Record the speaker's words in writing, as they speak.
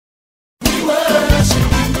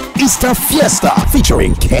Easter Fiesta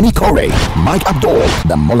featuring Kenny Corey, Mike Abdul,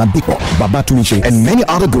 Damola, Dipo, Babatunmise, and many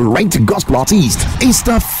other great gospel artists.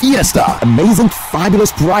 Easter Fiesta. Amazing,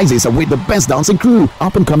 fabulous prizes await the best dancing crew,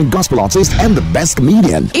 up-and-coming gospel artists, and the best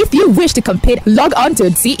comedian. If you wish to compete, log on to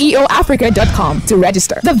ceoafrica.com to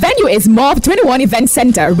register. The venue is MOV 21 Event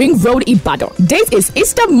Center, Ring Road, Ibadan. Date is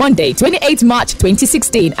Easter Monday, 28 March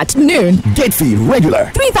 2016 at noon. Gate fee regular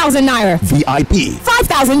 3,000 naira. VIP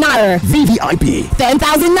 5,000 naira. VVIP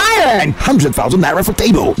 10,000 naira. and 100,000 naira for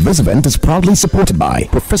table. This event is proudly supported by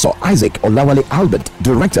Professor Isaac Olawale Albert,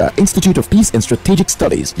 Director, Institute of Peace and Strategic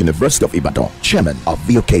Studies, University of Ibadan, Chairman of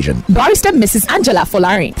the occasion. Barrister Mrs. Angela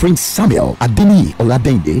Folari. Prince Samuel Adini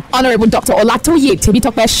Oladende, Honorable Dr. Olatoye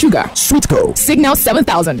Temitope Sugar. Sweetco, Signal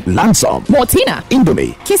 7000. Lansom, Mortina.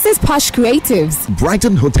 Indomie, Kisses Posh Creatives.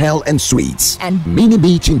 Brighton Hotel and Suites, And Mini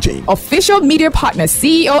B Chin Chin, official media partner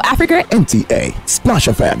CEO Africa NTA, Splash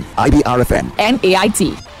FM, IBR FM, and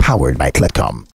AIT. powered by Cletcom.